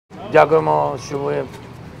Дякуємо, що ви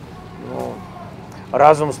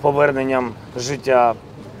разом з поверненням життя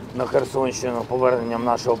на Херсонщину, поверненням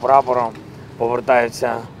нашого прапора,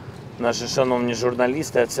 повертаються наші шановні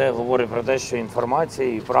журналісти. Це говорить про те, що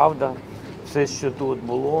інформація і правда, все, що тут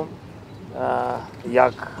було,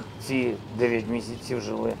 як ці 9 місяців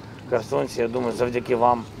жили херсонці, я думаю, завдяки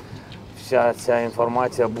вам вся ця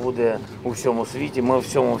інформація буде у всьому світі. Ми в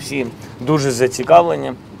цьому всі дуже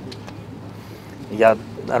зацікавлені. Я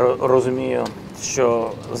розумію,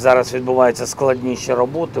 що зараз відбуваються складніші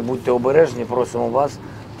роботи. Будьте обережні, просимо вас,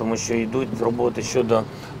 тому що йдуть роботи щодо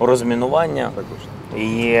розмінування.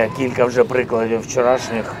 Є кілька вже прикладів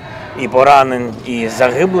вчорашніх і поранень, і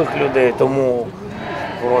загиблих людей, тому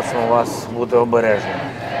просимо вас бути обережними.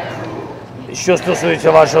 Що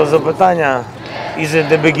стосується вашого запитання, is it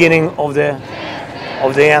the beginning of the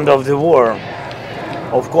end of the war?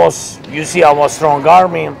 Of course, you see our strong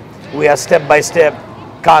army. We are step by step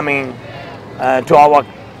coming to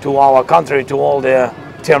our country, to all the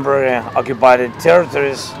temporary occupied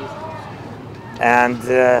territories, and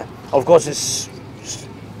of course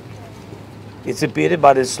it's a pity,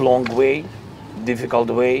 but it's a long way, difficult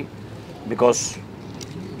way, because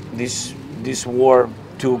this war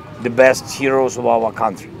took the best heroes of our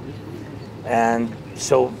country, and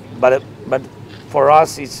so but for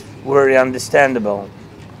us it's very understandable.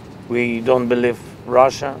 We don't believe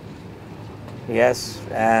Russia. Yes,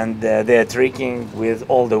 and they're tricking with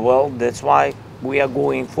all the world. That's why we are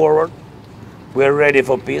going forward. We're ready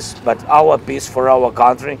for peace, but our peace for our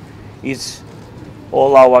country is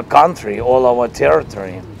all our country, all our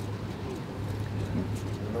territory.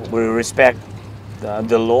 We respect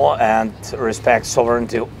the law and respect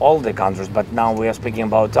sovereignty of all the countries, but now we are speaking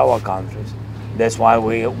about our countries. That's why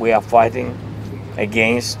we are fighting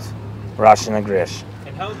against Russian aggression.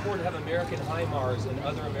 And how important have American HIMARS and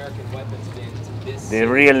other American weapons been to this? They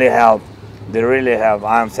really help. They really have.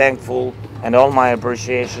 I'm thankful, and all my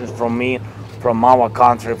appreciations from me, from our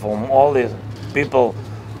country, from all the people,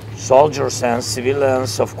 soldiers and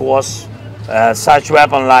civilians, of course. Such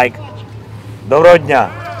weapon like Доброго дня,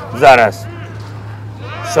 зараз.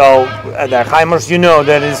 So the HIMARS, you know,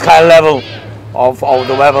 that is high level of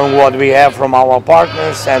the weapon what we have from our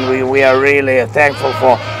partners, and we are really thankful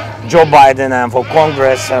for Joe Biden and for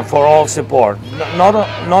Congress and for all support.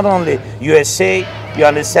 Not only USA, you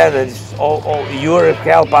understand that all Europe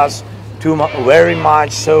help us too very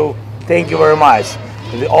much. So thank you very much.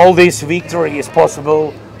 All this victory is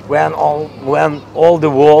possible when all the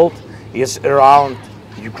world is around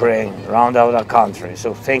Ukraine, around our country.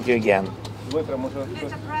 So thank you again. Mr.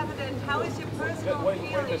 President, how is your personal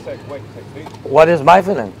feeling? Wait a sec, please. What is my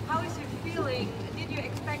feeling? How is your feeling? Did you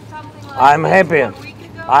expect something like I'm this happy. 1 week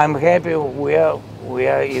ago? I'm happy. We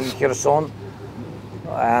are in Kherson,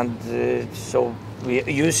 and so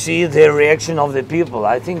you see the reaction of the people.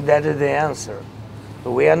 I think that is the answer.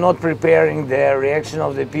 We are not preparing the reaction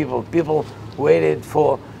of the people. People waited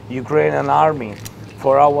for Ukrainian army,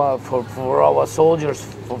 for our soldiers,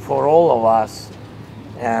 for all of us,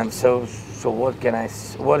 and so what can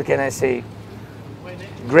I say?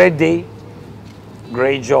 Great day,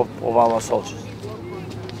 great job of our soldiers.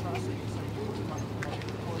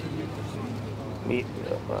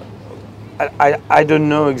 I don't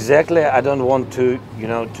know exactly. I don't want to,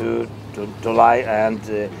 to lie, and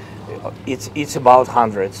it's about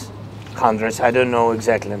hundreds. I don't know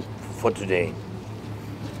exactly for today.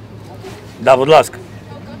 Да, будь ласка.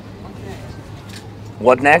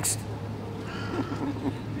 What next?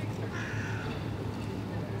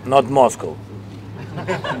 Not Moscow.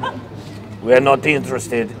 We are not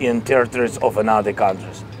interested in territories of another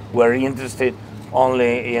countries. We are interested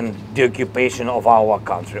only in the occupation of our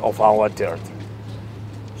country, of our territory.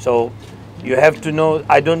 So you have to know,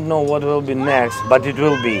 I don't know what will be next, but it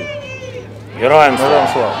will be. Героям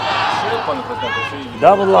слава.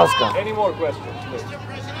 Да, будь ласка. Any more questions, please?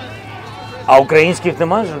 А українських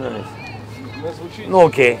немає журналістів? Не звучить. Ну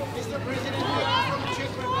окей. Mr. President, Czech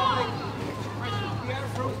Republic, we are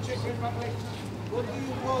from Czech Republic. What do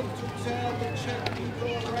you want to tell the Czech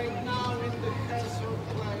people right now in the Kherson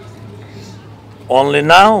place? Only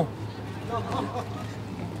now?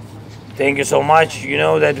 Thank you so much. You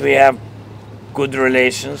know that we have good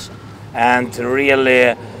relations, and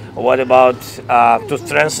really, what about to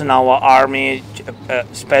strengthen our army,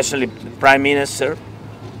 especially Prime Minister,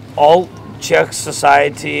 all Czech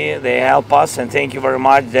society, they help us, and thank you very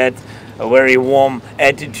much. That a very warm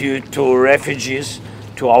attitude to refugees,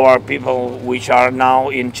 to our people which are now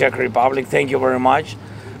in Czech Republic. Thank you very much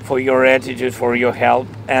for your attitude, for your help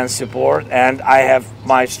and support. And I have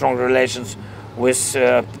my strong relations with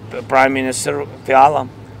Prime Minister Fiala,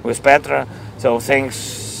 with Petra. So thanks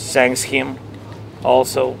thanks him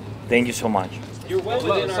also. Thank you so much. You're well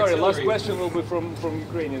within Sorry, last artillery. question will be from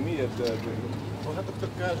Ukrainian media. Багато хто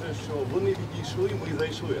каже, що вони відійшли, ми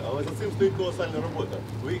зайшли, але за цим стоїть колосальна робота.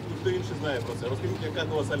 Ви, хто інший знає про це. Розкажіть, яка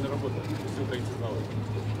колосальна робота, всі українці знали.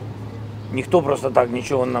 Ніхто просто так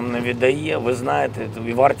нічого нам не віддає. Ви знаєте,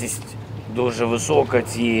 і вартість дуже висока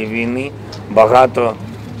цієї війни. Багато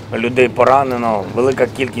людей поранено, велика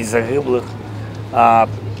кількість загиблих.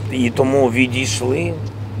 І тому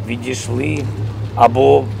відійшли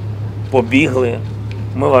або побігли.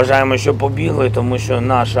 Ми вважаємо, що побігли, тому що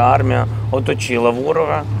наша армія оточила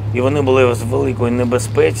ворога, і вони були з великої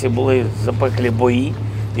небезпеці, були запеклі бої.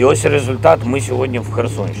 І ось результат, ми сьогодні в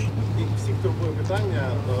Херсонщині. І всіх турбує питання,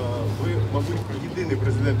 ви, мабуть, єдиний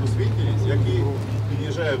президент у світі, який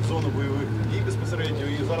під'їжджає в зону бойових дій безпосередньо,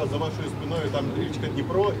 і зараз за вашою спиною там річка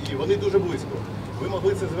Дніпро, і вони дуже близько. Ви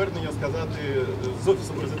могли це звернення сказати з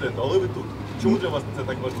Офісу президента, але ви тут. Чому для вас це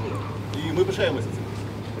так важливо? І ми пишаємося цим.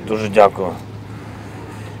 Дуже дякую.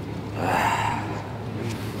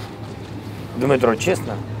 Дмитро,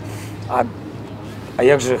 чесно? А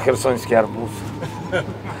як же херсонський арбуз?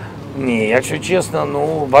 Ні, якщо чесно,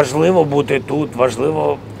 ну важливо бути тут,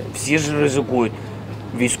 важливо, всі ж ризикують.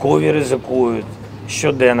 Військові ризикують,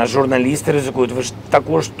 щоденно, журналісти ризикують. Ви ж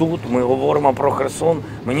також тут, ми говоримо про Херсон.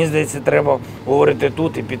 Мені здається, треба говорити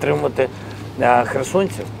тут і підтримувати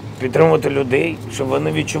херсонців, підтримувати людей, щоб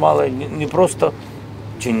вони відчували не просто,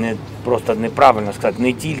 чи не просто неправильно сказати,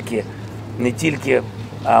 не тільки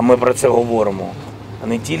ми про це говоримо, а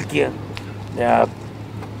не тільки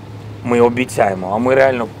ми обіцяємо, а ми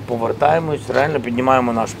реально повертаємось, реально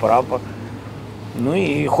піднімаємо наш прапор. Ну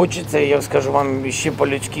і хочеться, я скажу вам, ще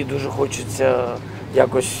по-людськи дуже хочеться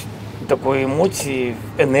якось такої емоції,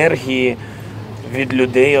 енергії від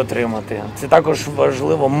людей отримати. Це також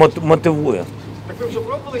важливо, мотивує. Так ви вже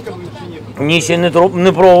пробували кавун чи ні? Ні, ще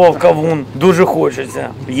не пробував кавун, дуже хочеться.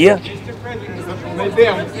 Є?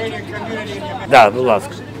 Знайдемо. Так, будь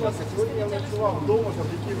ласка. Сьогодні я працював вдома,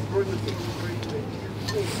 завдяки Збройним силам України.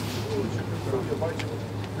 Вулиця Херсону, бачимо,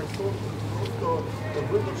 Херсон просто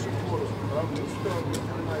виборши хворосту. Місто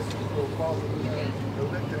відкриває світло, опалення,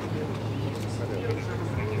 електрики. Я вже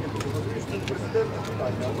розумію, що це президентне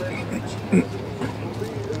питання, але коли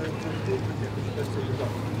людей хотіти це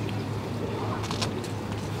віддати.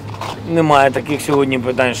 Немає таких сьогодні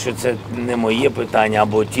питань, що це не моє питання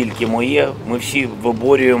або тільки моє. Ми всі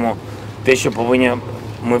виборюємо те, що повинні,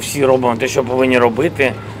 ми всі робимо те, що повинні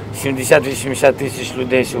робити. 70-80 тисяч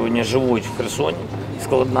людей сьогодні живуть в Херсоні.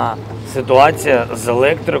 Складна ситуація з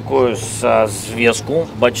електрикою, з зв'язком.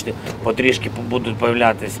 Бачите, потрішки будуть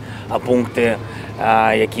з'являтися пункти,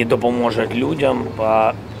 які допоможуть людям.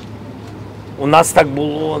 У нас так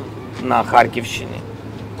було на Харківщині,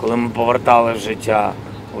 коли ми повертали в життя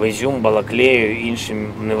в Ізюм, Балаклею, інші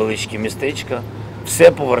невеличкі містечка.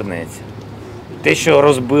 Все повернеться. Те, що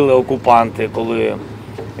розбили окупанти, коли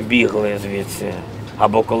бігли звідси,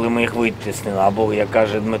 або коли ми їх витіснили, або, як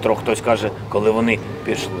каже Дмитро, хтось каже, коли вони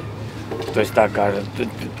пішли. Хтось так каже.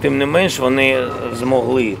 Тим не менш, вони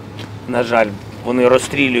змогли, на жаль, вони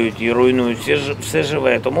розстрілюють і руйнують все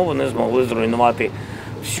живе, тому вони змогли зруйнувати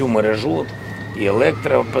всю мережу і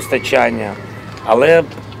електропостачання. Але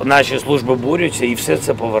наші служби борються і все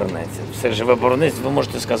це повернеться. Все живе повернеться. Ви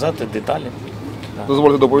можете сказати деталі?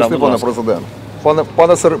 Дозвольте доповісти, Да, пане будь ласка. президент.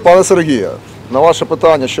 Пане Сергію, на ваше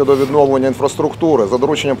питання щодо відновлення інфраструктури, за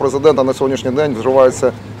дорученням президента на сьогоднішній день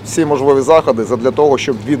вживаються всі можливі заходи для того,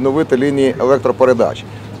 щоб відновити лінії електропередач.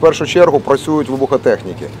 В першу чергу працюють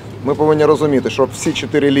вибухотехніки. Ми повинні розуміти, що всі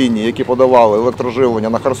 4 лінії, які подавали електроживлення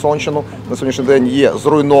на Херсонщину, на сьогоднішній день є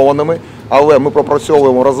зруйнованими, але ми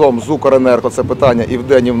пропрацьовуємо разом з Укренерго це питання і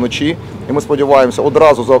вдень, і вночі. І ми сподіваємося,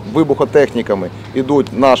 одразу за вибухотехніками йдуть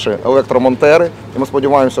наші електромонтери, і ми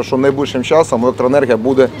сподіваємося, що найближчим часом електроенергія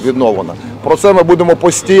буде відновлена. Про це ми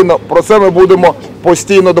будемо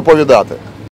постійно доповідати.